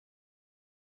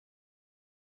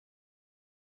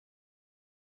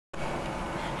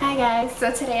Hi guys,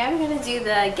 so today I'm going to do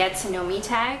the get to know me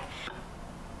tag.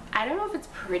 I don't know if it's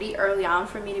pretty early on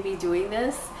for me to be doing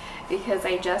this because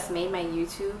I just made my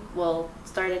YouTube,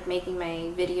 started making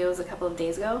my videos a couple of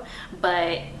days ago,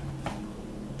 but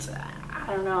I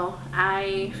don't know,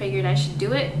 I figured I should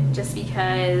do it just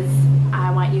because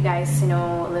I want you guys to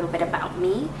know a little bit about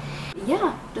me.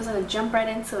 Yeah, just gonna jump right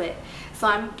into it. So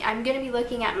I'm gonna be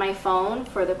looking at my phone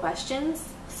for the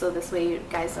questions, so this way you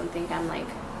guys don't think I'm like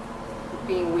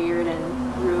being weird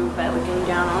and rude by looking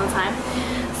down all the time.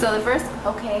 So the first,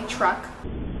 okay, truck.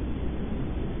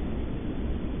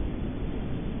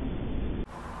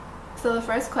 So the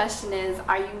first question is,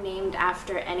 are you named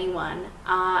after anyone?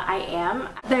 I am.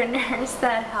 The nurse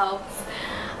that helped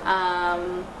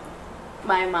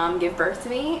my mom give birth to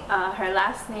me, her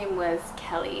last name was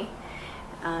Kelly.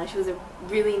 She was a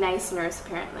really nice nurse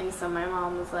apparently, so my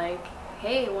mom was like,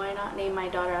 hey, why not name my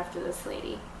daughter after this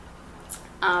lady?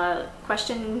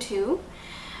 Question 2,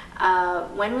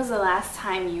 when was the last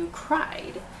time you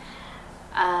cried?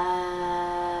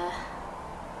 I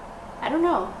don't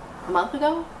know, a month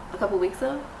ago? A couple weeks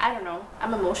ago? I don't know.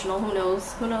 I'm emotional, who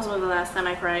knows? Who knows when the last time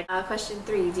I cried? Question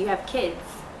 3, do you have kids?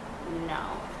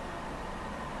 No.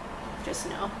 Just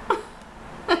no.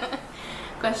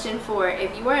 Question 4,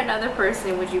 if you were another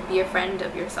person, would you be a friend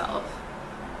of yourself?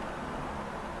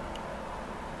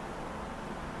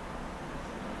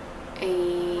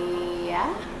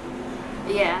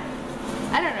 Yeah.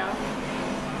 I don't know.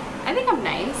 I think I'm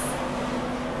nice.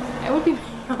 I would be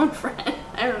my own friend.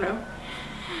 I don't know.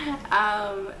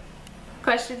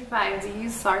 Question 5, do you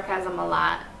use sarcasm a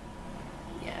lot?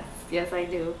 Yes I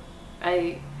do.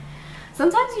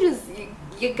 Sometimes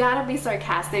you gotta be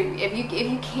sarcastic. If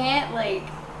you can't, like,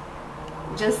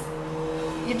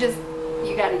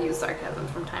 you gotta use sarcasm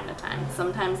from time to time.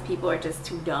 Sometimes people are just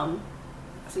too dumb,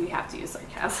 so you have to use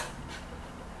sarcasm.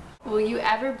 Will you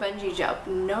ever bungee jump?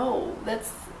 No,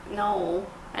 no.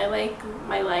 I like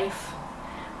my life.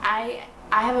 I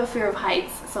have a fear of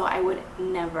heights, so I would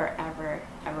never ever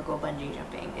go bungee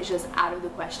jumping. It's just out of the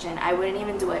question. I wouldn't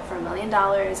even do it for $1 million.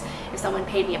 If someone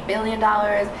paid me $1 billion,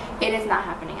 it is not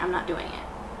happening. I'm not doing it.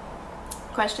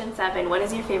 Question 7, what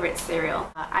is your favorite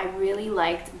cereal? I really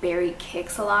liked Berry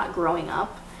Kix a lot growing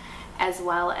up, as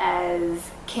well as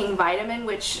King Vitamin,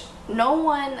 which no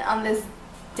one on this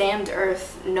damned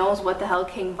earth knows what the hell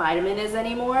King Vitamin is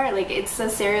anymore. Like, it's a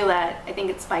cereal that I think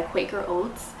it's by Quaker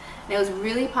Oats, and it was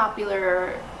really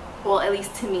popular, well, at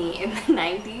least to me, in the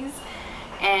 90s,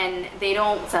 and they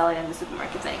don't sell it in the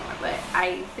supermarkets anymore, but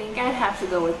I think I'd have to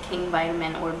go with King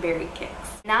Vitamin or Berry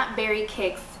Kix. Not Berry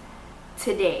Kix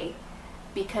today,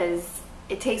 because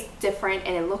it tastes different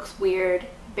and it looks weird.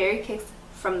 Berry Kix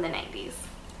from the 90s.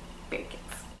 Berry Kix.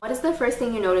 What is the first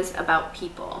thing you notice about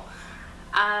people?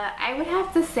 I would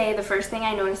have to say the first thing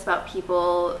I notice about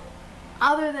people,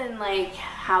 other than like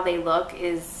how they look,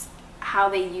 is how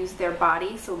they use their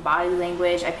body. So body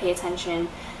language, I pay attention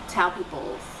to how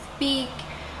people speak.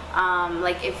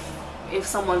 Like if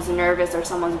someone's nervous or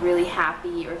someone's really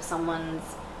happy or if someone's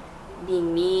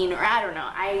being mean, or I don't know,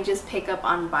 I just pick up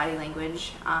on body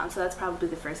language. So that's probably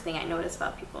the first thing I notice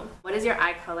about people. What is your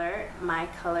eye color? My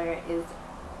color is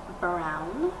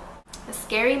brown. A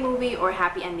scary movie or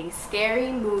happy ending?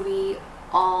 Scary movie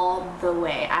all the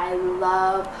way. I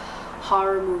love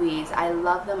horror movies. I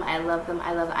love them.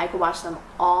 I could watch them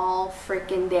all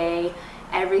freaking day,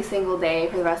 every single day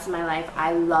for the rest of my life.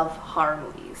 I love horror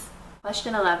movies.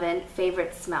 Question 11,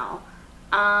 favorite smell?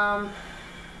 I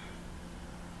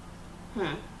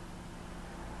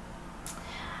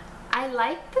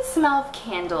like the smell of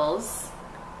candles,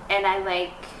 and I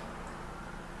like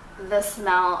the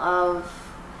smell of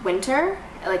winter,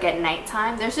 like at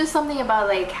nighttime. There's just something about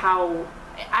like how,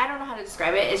 I don't know how to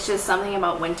describe it, it's just something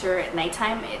about winter at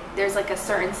nighttime. There's like a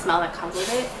certain smell that comes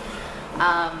with it.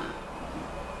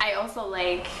 I also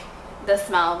like the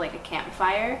smell of like a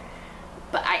campfire,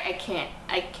 but I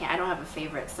don't have a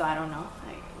favorite, so I don't know,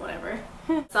 like, whatever.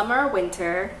 Summer or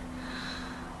winter?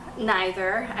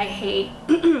 Neither. I hate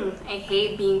I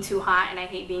hate being too hot and I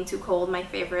hate being too cold. My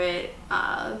favorite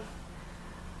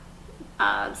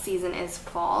season is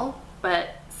fall, but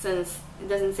since it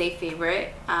doesn't say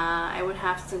favorite, I would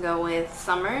have to go with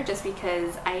summer, just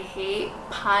because I hate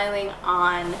piling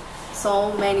on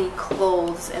so many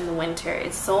clothes in the winter.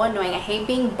 It's so annoying. I hate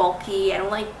being bulky. I don't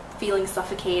like feeling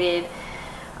suffocated,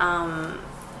 and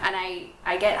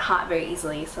I get hot very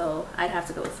easily, so I'd have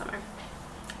to go with summer.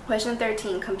 Question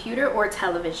 13, computer or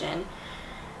television?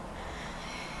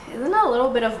 Isn't it a little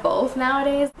bit of both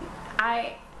nowadays?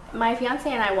 My fiance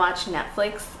and I watch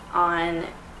Netflix on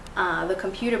the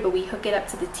computer, but we hook it up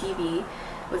to the TV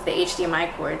with the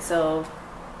HDMI cord, so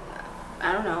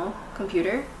I don't know,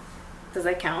 computer? Does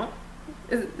that count?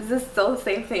 Is this still the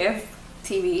same thing as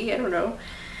TV? I don't know.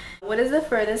 What is the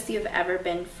furthest you've ever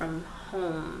been from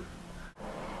home?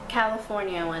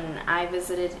 California, when I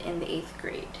visited in the 8th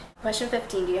grade. Question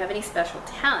 15, do you have any special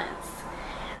talents?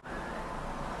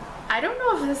 I don't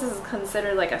know if this is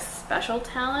considered like a special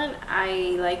talent.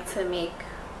 I like to make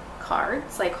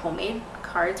cards, like homemade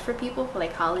cards for people for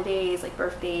like holidays, like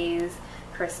birthdays,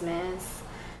 Christmas.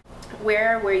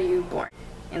 Where were you born?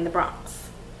 In the Bronx.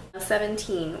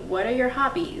 17, what are your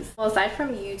hobbies? Well, aside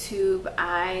from YouTube,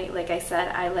 like I said,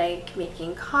 I like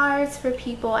making cards for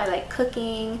people. I like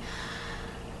cooking.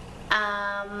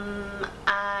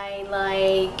 I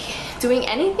like doing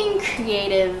anything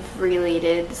creative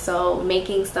related, so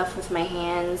making stuff with my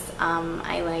hands.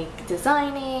 I like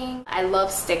designing. I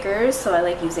love stickers, so I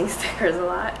like using stickers a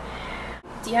lot.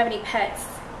 Do you have any pets?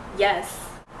 Yes,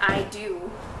 I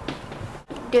do.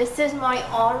 This is my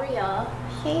Aria.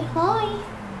 Say hi.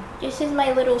 This is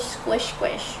my little squish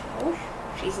squish. Oh,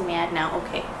 she's mad now.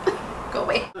 Okay. Go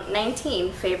away.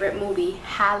 19, favorite movie,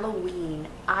 Halloween.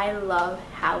 I love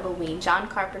Halloween. John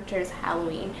Carpenter's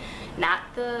Halloween. Not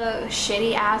the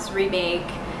shitty ass remake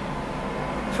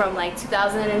from like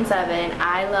 2007.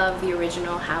 I love the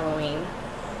original Halloween.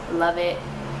 Love it.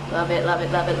 Love it, love it,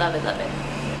 love it, love it, love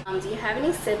it. Do you have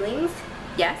any siblings?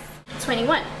 Yes.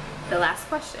 21, the last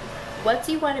question. What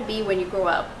do you want to be when you grow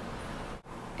up?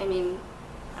 I mean,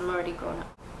 I'm already grown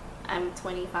up. I'm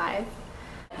 25.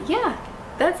 Yeah,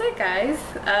 that's it, guys.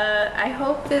 I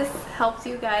hope this helps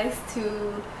you guys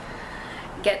to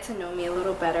get to know me a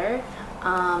little better,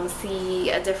 see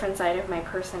a different side of my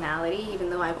personality. Even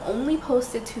though I've only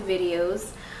posted 2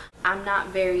 videos, I'm not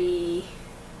very,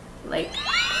 like,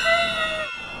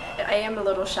 I am a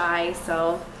little shy,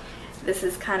 so this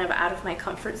is kind of out of my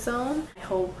comfort zone. I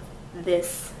hope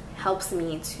this helps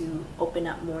me to open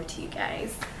up more to you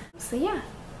guys. So yeah,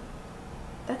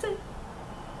 that's it.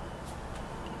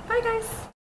 Bye, guys.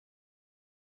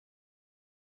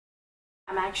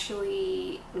 I'm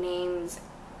actually named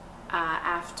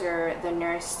after the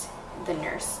nurse.